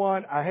job. Number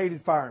 1, I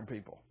hated firing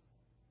people.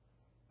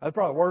 That's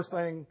probably the worst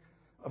thing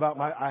about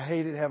I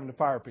hated having to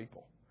fire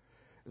people.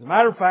 As a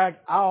matter of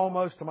fact, I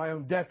almost, to my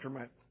own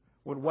detriment,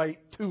 would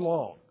wait too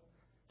long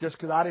just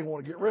because I didn't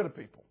want to get rid of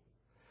people.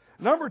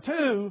 Number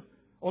two,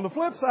 on the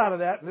flip side of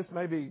that, and this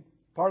may be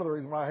part of the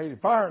reason why I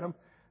hated firing them,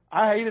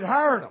 I hated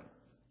hiring them.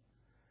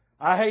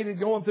 I hated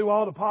going through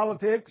all the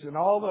politics and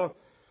all the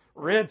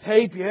red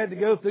tape you had to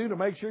go through to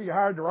make sure you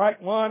hired the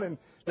right one and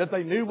that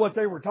they knew what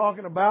they were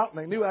talking about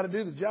and they knew how to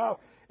do the job.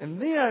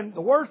 And then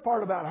the worst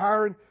part about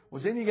hiring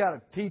was then you got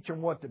to teach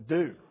them what to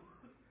do.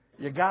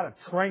 You got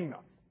to train them.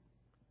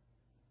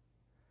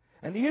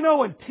 And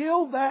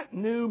until that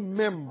new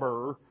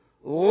member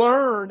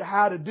learned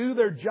how to do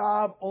their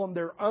job on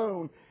their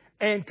own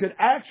and could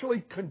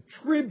actually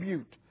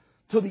contribute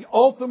to the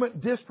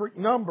ultimate district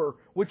number,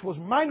 which was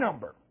my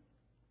number,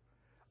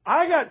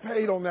 I got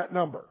paid on that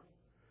number.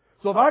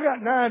 So if I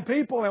got 9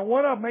 people and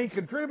one of them ain't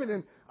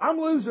contributing, I'm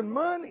losing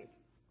money.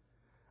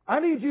 I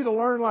need you to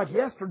learn like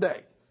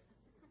yesterday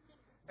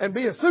and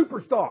be a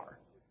superstar.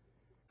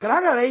 Because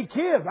I got 8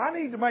 kids. I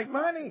need to make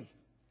money.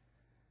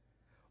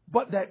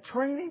 But that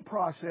training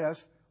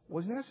process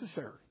was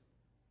necessary.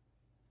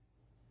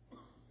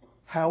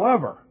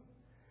 However,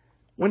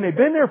 when they've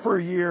been there for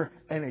a year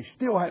and they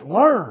still hadn't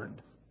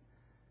learned,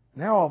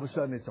 now all of a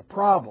sudden it's a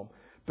problem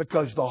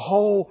because the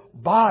whole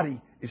body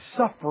is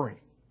suffering.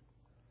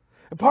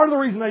 And part of the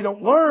reason they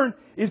don't learn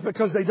is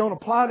because they don't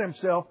apply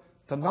themselves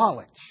to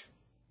knowledge.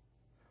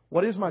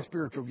 What is my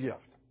spiritual gift?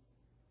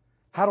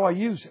 How do I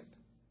use it?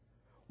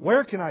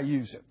 Where can I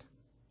use it?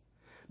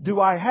 Do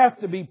I have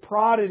to be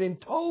prodded and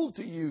told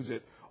to use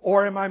it?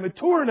 Or am I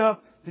mature enough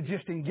to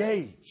just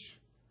engage?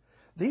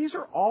 These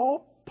are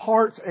all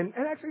parts and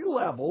actually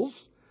levels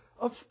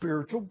of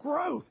spiritual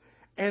growth.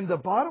 And the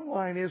bottom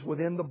line is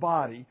within the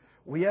body,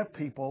 we have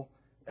people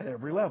at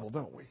every level,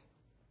 don't we?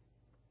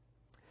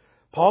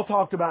 Paul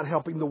talked about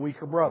helping the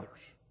weaker brothers.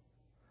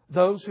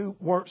 Those who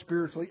weren't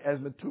spiritually as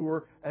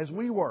mature as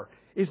we were.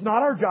 It's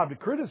not our job to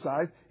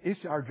criticize.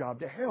 It's our job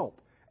to help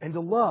and to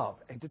love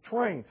and to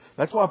train.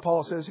 That's why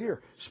Paul says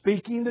here,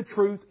 speaking the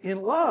truth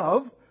in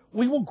love,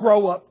 we will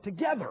grow up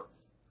together.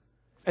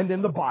 And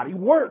then the body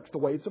works the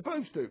way it's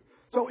supposed to.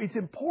 So it's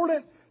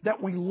important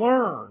that we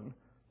learn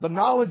the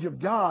knowledge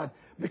of God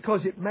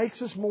because it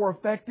makes us more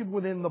effective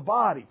within the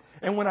body.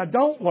 And when I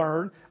don't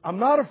learn, I'm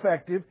not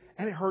effective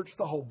and it hurts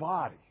the whole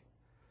body.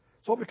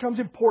 So it becomes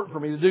important for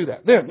me to do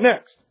that. Then,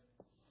 next,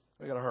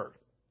 I got to hurry.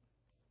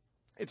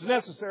 It's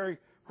necessary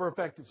for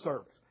effective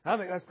service. I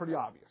think that's pretty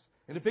obvious.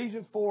 In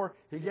Ephesians 4,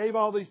 he gave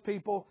all these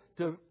people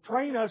to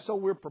train us so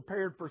we're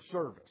prepared for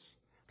service.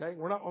 Okay,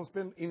 we're not going to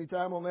spend any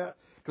time on that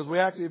because we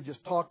actually have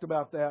just talked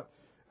about that.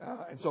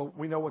 And so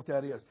we know what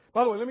that is.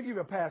 By the way, let me give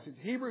you a passage.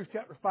 Hebrews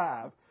chapter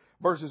 5,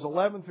 verses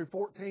 11 through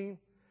 14,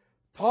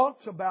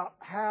 talks about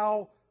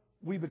how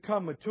we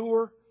become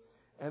mature.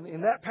 And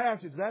in that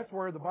passage, that's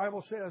where the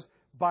Bible says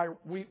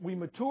we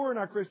mature in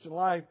our Christian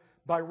life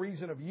by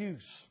reason of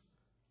use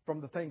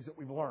from the things that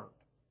we've learned.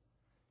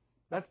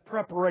 That's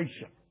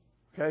preparation.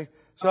 Okay?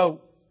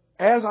 So,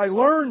 as I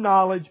learn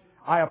knowledge,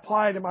 I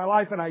apply it in my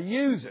life and I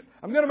use it.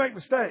 I'm going to make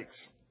mistakes.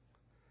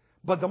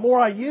 But the more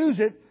I use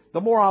it,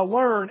 the more I'll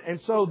learn. And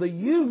so the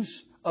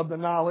use of the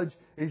knowledge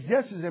is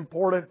just as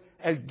important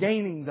as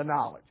gaining the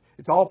knowledge.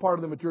 It's all part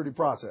of the maturity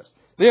process.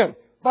 Then,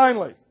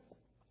 finally,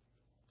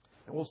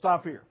 and we'll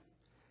stop here.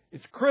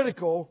 It's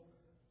critical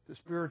to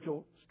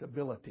spiritual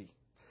stability.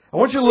 I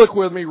want you to look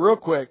with me real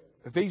quick.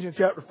 Ephesians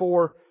chapter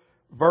 4,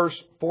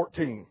 verse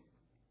 14.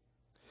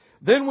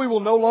 Then we will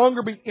no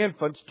longer be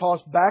infants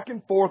tossed back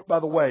and forth by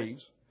the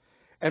waves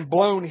and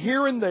blown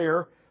here and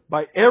there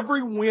by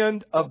every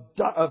wind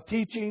of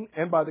teaching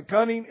and by the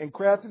cunning and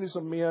craftiness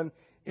of men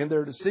in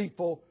their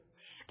deceitful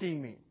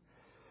scheming.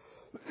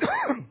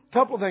 A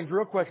couple of things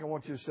real quick I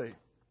want you to see.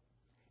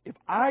 If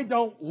I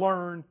don't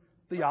learn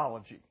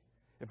theology,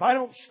 if I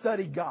don't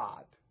study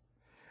God,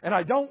 and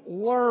I don't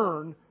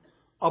learn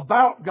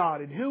about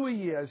God and who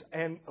He is,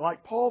 and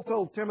like Paul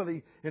told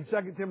Timothy in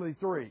 2 Timothy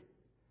 3,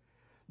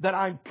 that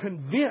I'm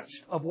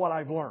convinced of what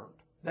I've learned,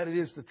 that it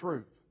is the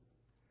truth,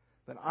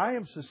 then I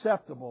am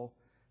susceptible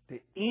to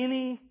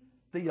any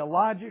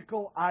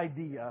theological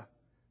idea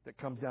that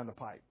comes down the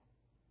pipe.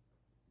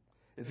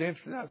 It's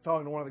interesting, I was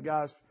talking to one of the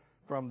guys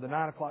from the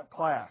 9 o'clock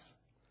class,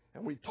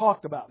 and we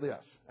talked about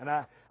this. And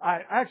I'd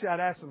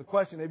asked him the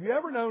question, have you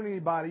ever known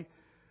anybody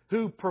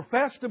who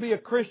professed to be a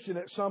Christian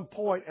at some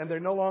point and they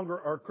no longer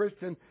are a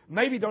Christian,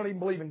 maybe don't even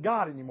believe in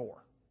God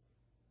anymore?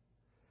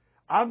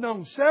 I've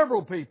known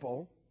several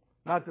people,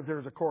 not that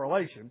there's a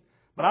correlation,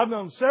 but I've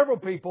known several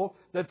people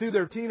that through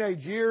their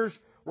teenage years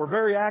were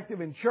very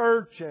active in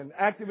church and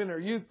active in their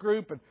youth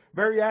group and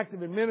very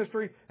active in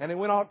ministry, and they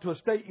went off to a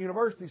state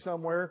university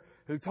somewhere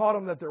who taught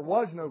them that there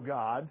was no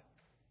God,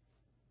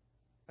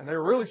 and they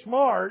were really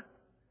smart,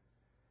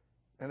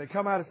 and they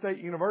come out of state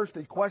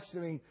university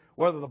questioning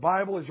whether the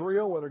Bible is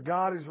real, whether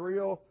God is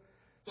real.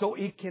 So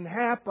it can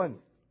happen.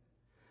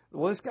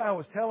 Well, this guy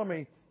was telling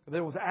me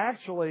there was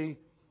actually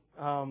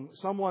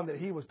someone that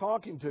he was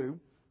talking to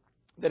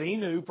that he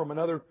knew from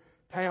another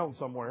town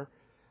somewhere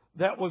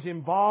that was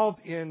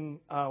involved in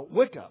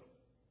Wicca.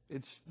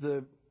 It's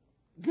the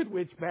good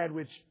witch, bad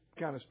witch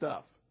kind of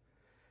stuff.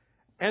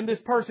 And this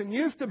person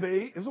used to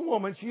be, is a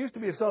woman, she used to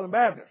be a Southern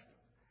Baptist.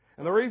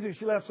 And the reason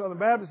she left Southern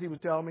Baptist, he was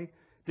telling me,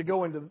 to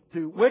go into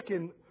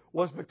Wiccan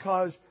was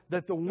because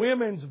that the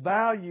women's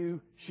value,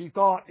 she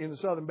thought, in the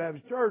Southern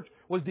Baptist Church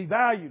was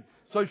devalued.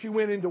 So she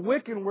went into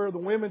Wiccan, where the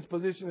women's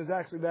position is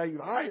actually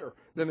valued higher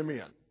than the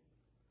men.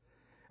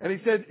 And he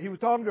said, he was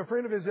talking to a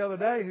friend of his the other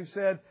day who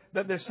said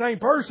that this same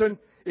person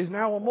is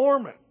now a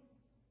Mormon.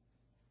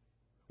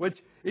 Which,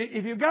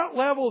 if you've got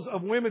levels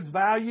of women's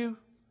value,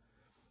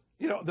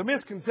 you know, the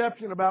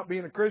misconception about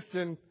being a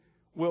Christian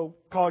will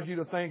cause you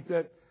to think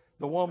that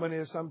the woman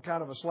is some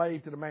kind of a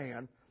slave to the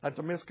man. That's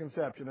a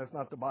misconception. That's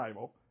not the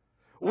Bible.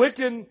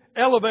 Wiccan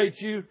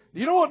elevates you. Do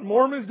you know what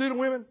Mormons do to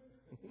women?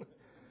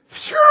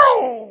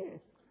 Sure!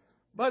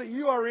 Buddy,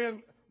 you are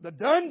in the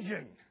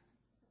dungeon.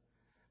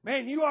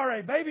 Man, you are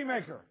a baby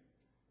maker.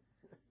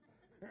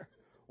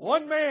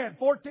 One man,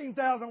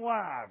 14,000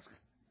 wives.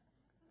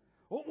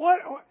 What?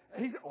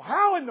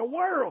 How in the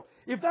world?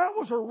 If that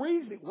was her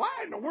reasoning, why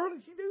in the world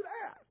did she do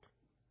that?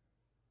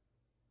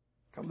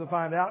 Come to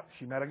find out,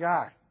 she met a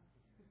guy.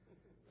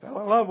 Fell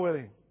in love with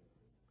him.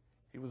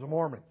 He was a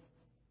Mormon.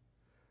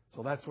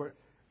 So that's where,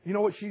 you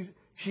know what,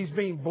 she's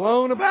being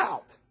blown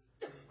about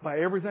by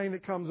everything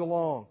that comes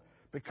along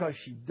because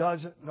she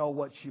doesn't know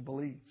what she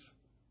believes.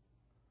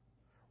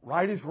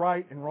 Right is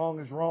right and wrong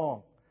is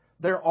wrong.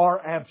 There are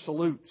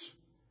absolutes.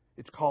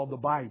 It's called the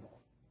Bible.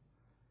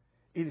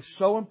 It is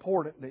so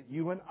important that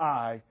you and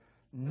I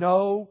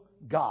know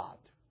God.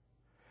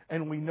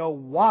 And we know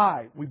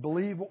why we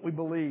believe what we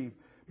believe,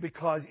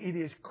 because it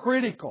is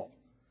critical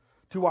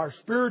to our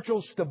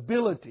spiritual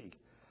stability,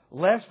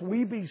 lest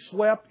we be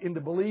swept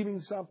into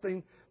believing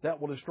something that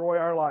will destroy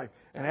our life.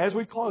 And as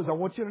we close, I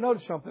want you to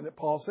notice something that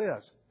Paul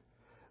says.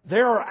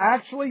 There are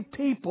actually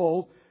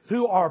people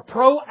who are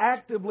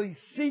proactively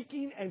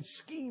seeking and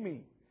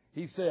scheming,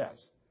 he says,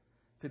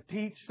 to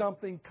teach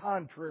something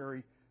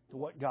contrary to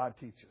what God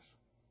teaches.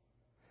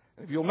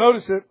 And if you'll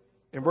notice it,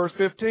 in verse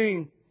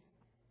 15,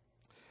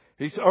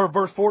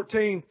 verse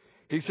 14,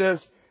 he says,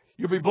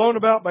 you'll be blown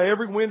about by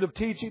every wind of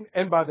teaching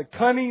and by the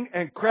cunning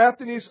and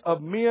craftiness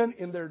of men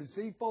in their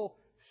deceitful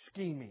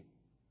scheming.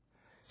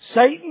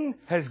 Satan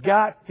has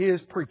got his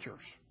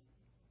preachers.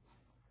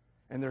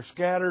 And they're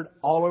scattered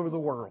all over the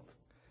world.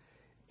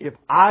 If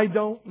I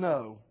don't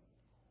know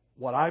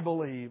what I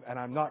believe and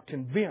I'm not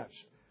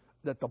convinced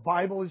that the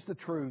Bible is the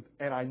truth,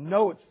 and I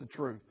know it's the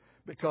truth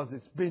because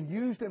it's been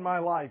used in my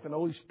life and the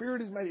Holy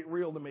Spirit has made it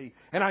real to me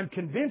and I'm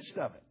convinced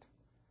of it,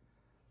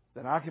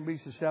 then I can be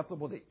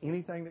susceptible to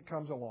anything that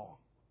comes along.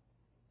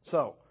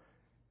 So,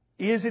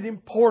 is it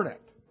important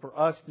for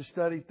us to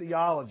study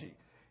theology,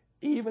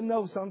 even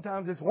though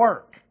sometimes it's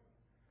work?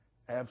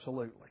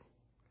 Absolutely.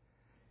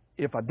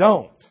 If I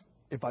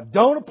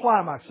don't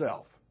apply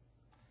myself,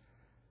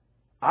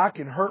 I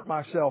can hurt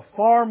myself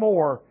far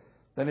more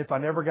than if I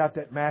never got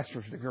that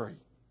master's degree.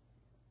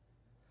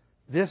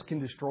 This can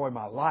destroy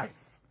my life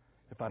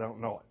if I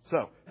don't know it.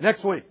 So,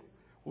 next week,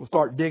 we'll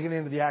start digging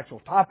into the actual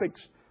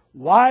topics.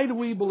 Why do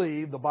we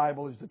believe the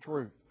Bible is the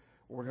truth?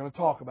 We're going to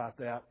talk about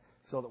that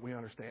so that we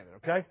understand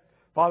it, okay?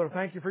 Father,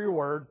 thank you for your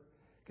word.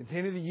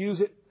 Continue to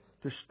use it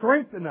to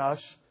strengthen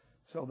us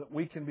so that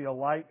we can be a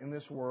light in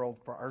this world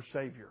for our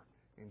Savior.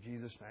 In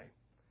Jesus'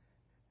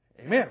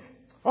 name. Amen.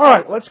 All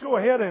right, let's go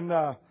ahead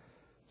and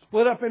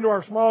split up into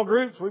our small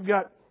groups. We've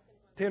got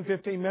 10,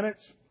 15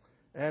 minutes.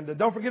 And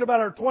don't forget about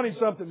our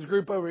 20-somethings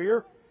group over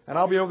here. And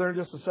I'll be over there in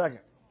just a second.